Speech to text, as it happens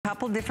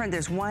couple different,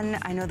 there's one,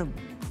 I know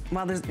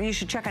you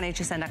should check on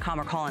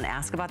hsn.com or call and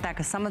ask about that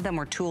because some of them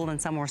were tooled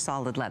and some were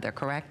solid leather,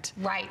 correct?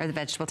 Right. Or the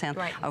vegetable tan?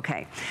 Right.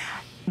 Okay.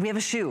 We have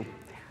a shoe.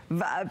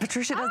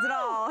 Patricia does it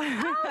all.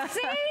 Oh,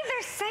 see,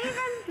 they're saving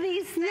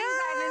these things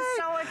I've been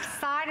so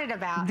excited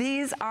about.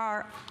 These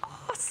are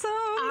awesome.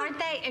 Aren't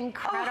they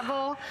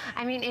incredible?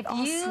 I mean, if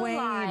you suede.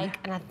 like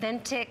an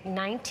authentic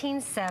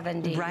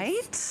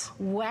 1970s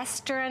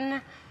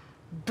Western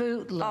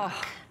boot look,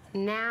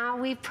 now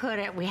we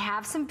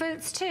have some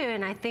boots too,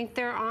 and I think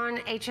they're on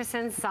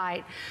HSN's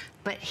site,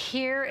 but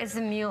here is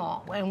a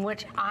mule in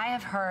which I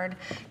have heard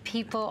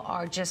people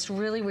are just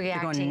really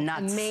reacting going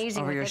nuts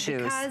amazing over with your it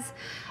shoes. Because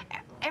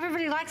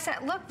everybody likes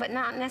that look, but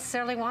not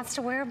necessarily wants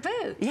to wear a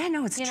boot. Yeah,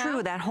 no, it's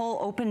true. That whole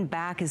open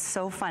back is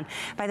so fun.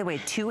 By the way,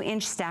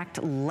 2-inch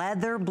stacked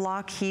leather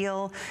block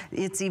heel.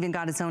 It's even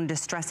got its own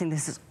distressing.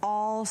 This is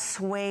all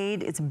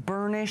suede. It's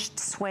burnished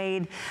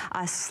suede,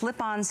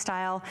 slip-on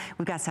style.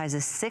 We've got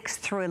sizes 6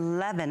 through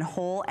 11,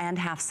 whole and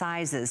half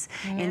sizes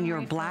in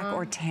your black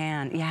or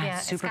tan. Yeah,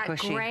 it's super cushy.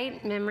 It's got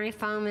great memory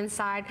foam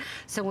inside.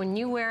 So when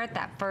you wear it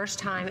that first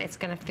time, it's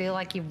gonna feel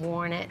like you've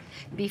worn it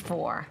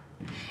before.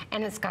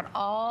 And it's got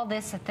all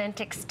this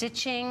authentic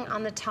stitching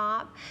on the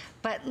top,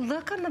 but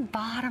look on the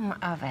bottom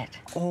of it.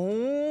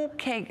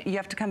 Okay, you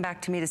have to come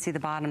back to me to see the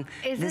bottom.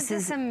 Isn't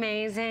this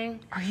amazing?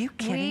 Are you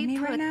kidding me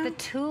right now? We put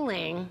the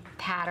tooling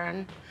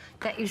pattern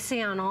that you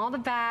see on all the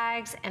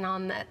bags and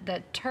on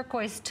the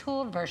turquoise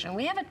tooled version.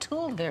 We have a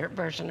tooled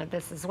version of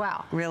this as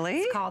well. Really?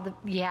 It's called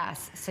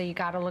yes, so you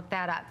gotta look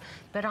that up.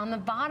 But on the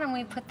bottom,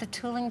 we put the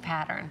tooling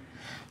pattern.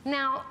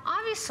 Now,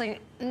 obviously,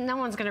 no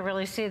one's gonna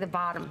really see the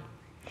bottom.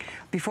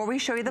 Before we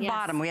show you the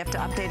bottom, we have to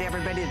update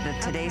everybody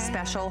that today's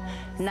special,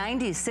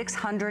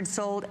 9,600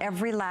 sold.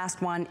 Every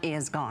last one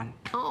is gone.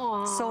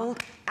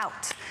 Sold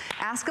out.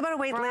 Ask about a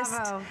wait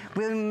list.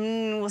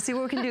 We'll see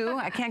what we can do.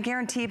 I can't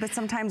guarantee, but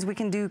sometimes we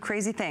can do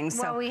crazy things.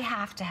 Well, we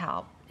have to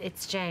help.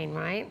 It's Jane,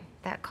 right?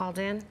 That called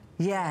in?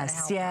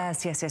 Yes.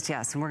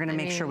 And we're gonna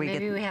make sure we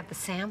maybe we have the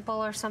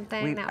sample or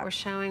something that we're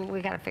showing.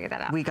 We gotta figure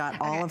that out. We got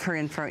all of her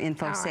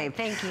info saved.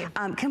 Thank you.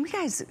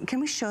 Can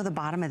we show the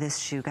bottom of this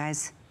shoe,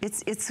 guys?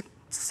 It's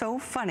so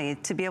funny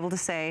to be able to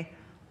say,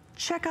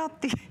 check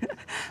out the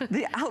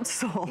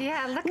outsole.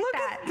 Yeah, look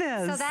at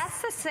this. So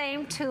that's the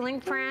same tooling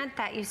print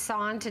that you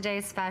saw in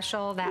today's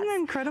special. That's Isn't that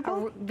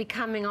incredible?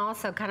 Becoming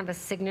also kind of a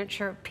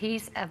signature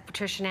piece of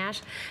Patricia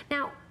Nash.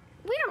 Now,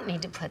 we don't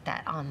need to put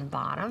that on the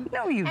bottom.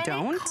 No, you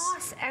don't. And it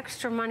costs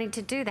extra money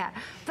to do that.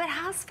 But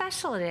how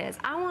special it is.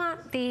 I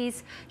want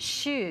these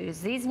shoes,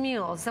 these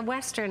mules, the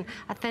Western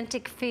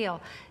authentic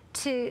feel,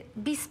 to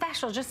be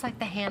special, just like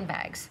the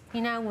handbags,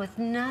 you know, with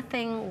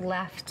nothing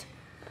left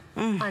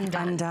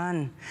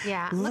undone.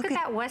 Yeah, look at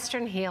that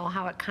Western heel,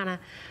 how it kind of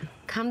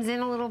comes in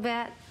a little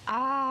bit.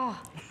 Oh,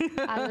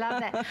 I love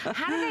that.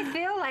 How do they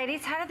feel,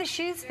 ladies? How do the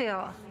shoes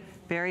feel?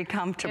 Very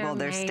comfortable,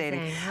 they're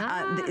stating.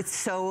 It's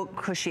so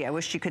cushy. I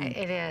wish you could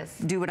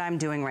do what I'm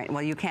doing right.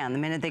 Well, you can. The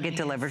minute they get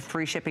delivered,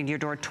 free shipping to your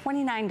door,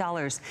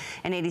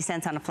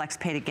 $29.80 on a flex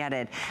pay to get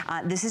it.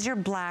 This is your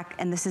black,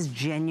 and this is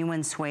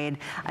genuine suede.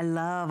 I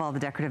love all the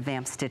decorative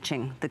vamp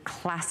stitching, the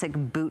classic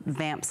boot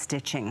vamp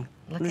stitching.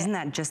 Isn't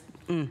that just,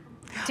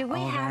 Do we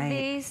have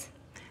these?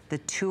 The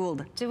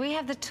tooled. Do we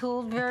have the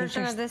tooled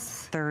version of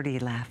this? 30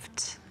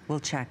 left. We'll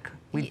check.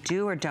 We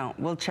do or don't.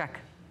 We'll check.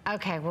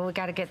 Okay, well, we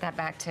got to get that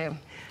back too.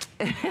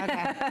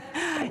 Okay.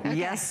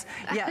 Yes.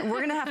 Yeah, we're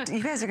gonna have to,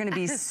 you guys are gonna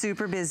be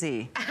super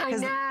busy. I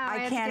know.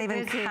 I can't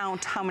even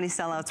count how many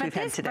sellouts we've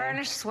had today. This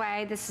burnished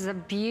suede, this is a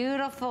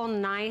beautiful,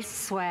 nice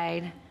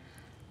suede.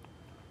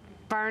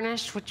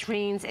 Burnished, which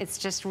means it's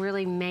just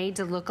really made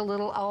to look a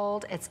little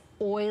old. It's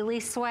oily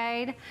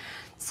suede.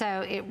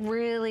 So it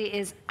really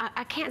is,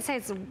 I can't say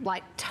it's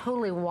like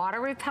totally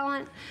water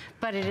repellent,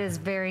 but it is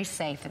very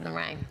safe in the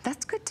rain.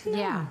 That's good to know.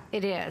 Yeah,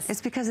 it is.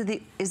 It's because of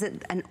is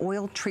it an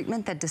oil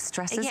treatment that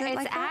distresses it like that?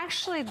 Yeah, it's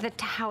actually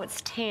how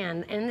it's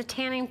tanned. In the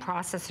tanning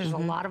process, there's a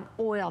lot of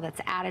oil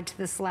that's added to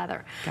this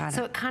leather.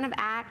 So it kind of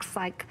acts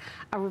like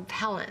a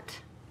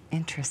repellent.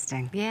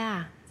 Interesting.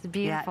 Yeah. It's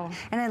beautiful. Yeah.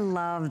 And I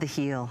love the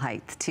heel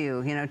height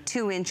too. You know,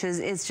 2 inches,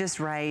 it's just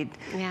right.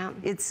 Yeah.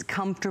 It's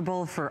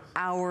comfortable for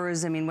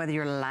hours. I mean, whether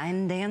you're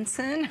line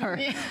dancing or...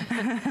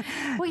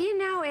 Well, you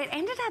know, it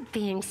ended up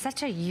being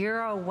such a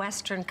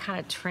Euro-Western kind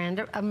of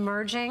trend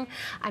emerging.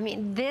 I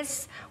mean,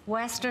 this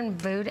Western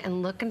boot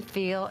and look and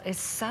feel is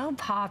so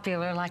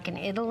popular, like in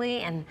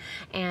Italy and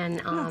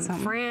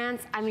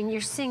France. I mean,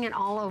 you're seeing it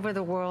all over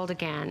the world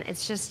again.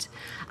 It's just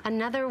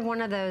another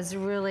one of those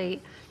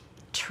really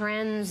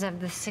trends of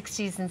the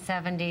 60s and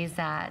 70s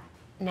that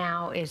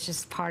now is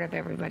just part of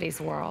everybody's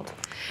world.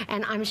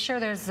 And I'm sure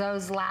there's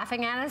those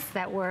laughing at us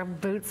that wear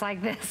boots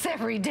like this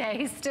every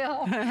day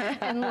still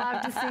and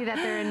love to see that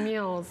they're in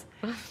mules.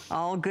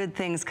 All good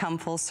things come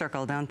full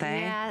circle, don't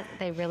they? Yeah,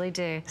 they really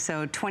do.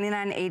 So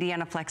 $29.80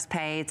 on a flex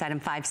pay. It's item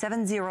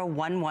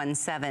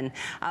 570117,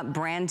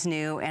 brand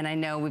new. And I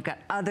know we've got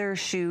other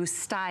shoe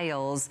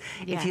styles.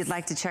 If you'd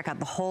like to check out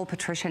the whole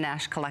Patricia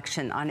Nash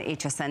collection on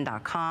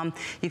hsn.com,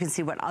 you can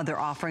see what other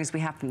offerings we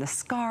have from the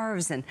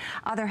scarves and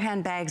other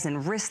handbags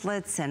and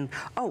wristlets and,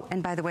 oh,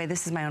 and by the way,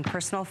 this is my own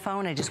personal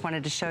phone. I just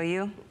wanted to show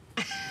you.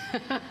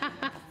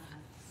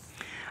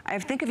 I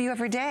think of you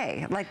every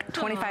day, like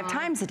 25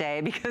 times a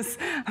day, because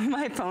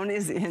my phone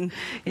is in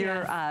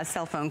your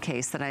cell phone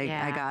case that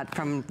I got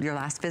from your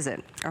last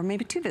visit, or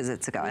maybe 2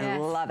 visits ago. I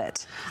love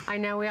it. I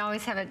know we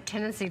always have a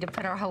tendency to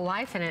put our whole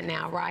life in it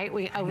now, right?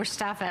 We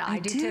overstuff it. I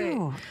do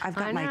too. I've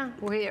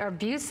got we are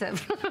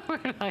abusive. We're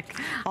like,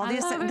 all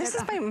these. This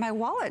is my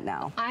wallet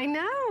now. I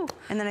know.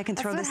 And then I can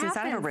throw this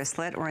inside of a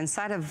wristlet or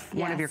inside of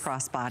one of your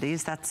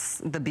crossbodies. That's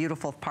the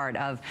beautiful part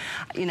of,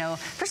 you know,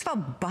 first of all,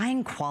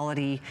 buying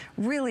quality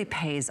really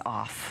pays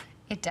off.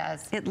 It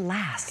does. It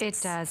lasts. It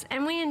does.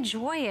 And we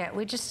enjoy it.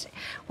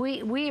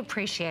 We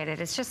appreciate it.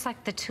 It's just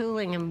like the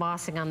tooling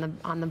embossing on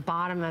the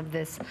bottom of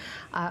this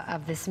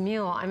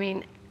mule. I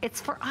mean,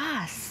 it's for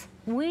us.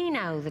 We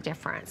know the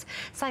difference.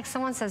 It's like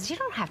someone says, you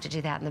don't have to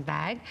do that in the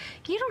bag.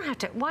 You don't have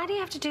to. Why do you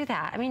have to do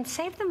that? I mean,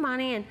 save the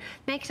money and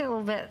make it a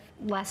little bit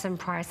less in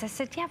price. I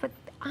said, yeah, but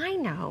I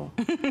know.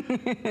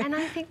 And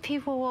I think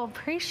people will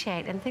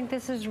appreciate and think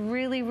this is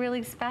really,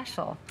 really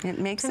special. It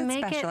makes it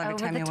special every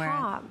time you wear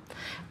it.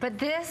 But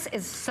this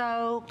is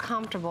so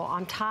comfortable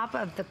on top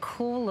of the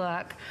cool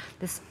look,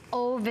 this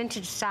old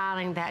vintage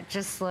styling that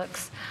just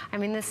looks, I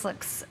mean, this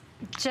looks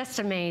just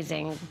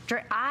amazing.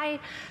 I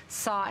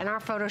saw in our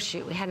photo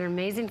shoot, we had an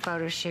amazing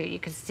photo shoot. You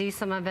could see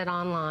some of it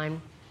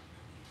online.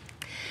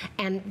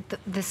 And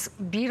this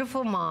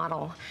beautiful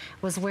model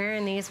was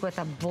wearing these with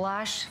a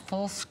blush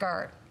full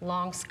skirt,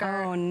 long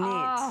skirt. Oh, neat.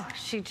 Oh,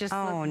 she just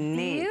looked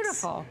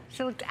beautiful.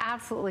 She looked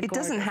absolutely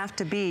gorgeous. It doesn't have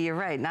to be, you're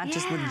right, not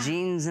just with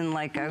jeans and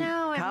like a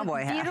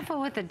cowboy hat. No,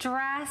 beautiful with a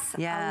dress,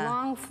 a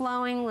long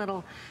flowing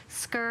little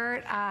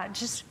skirt,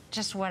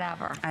 just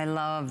whatever. I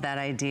love that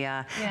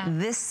idea. Yeah.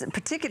 This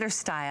particular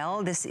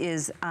style, this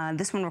is,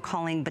 this one we're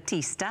calling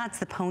Battista. It's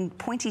the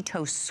pointy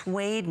toe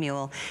suede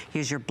mule.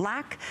 Here's your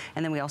black,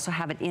 and then we also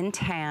have it in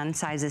tan,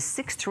 sizes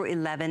 6 through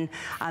 11,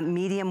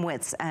 medium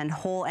widths, and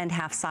whole and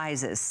half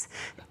sizes.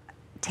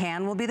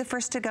 Tan will be the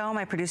first to go.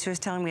 My producer is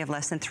telling me we have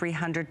less than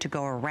 300 to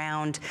go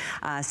around.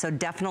 So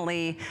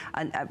definitely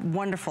a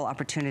wonderful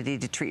opportunity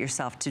to treat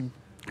yourself to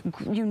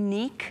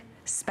unique,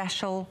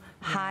 special,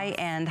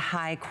 high-end,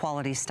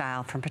 high-quality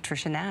style from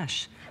Patricia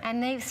Nash.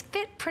 And they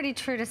fit pretty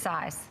true to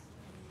size.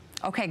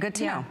 Okay, good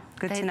to know.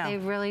 Good to know. They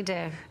really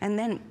do. And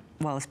then,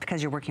 well, it's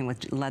because you're working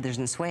with leathers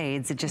and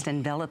suedes, it just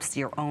envelops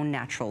your own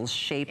natural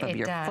shape of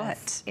your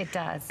foot. It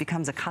does.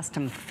 Becomes a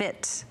custom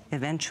fit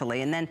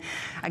eventually. And then,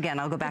 again,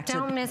 I'll go back to...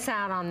 Don't miss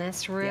out on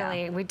this,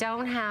 really. We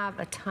don't have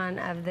a ton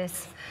of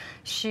this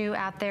shoe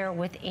out there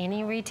with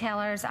any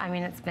retailers. I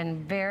mean, it's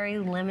been very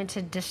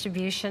limited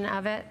distribution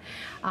of it.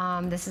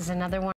 This is another one.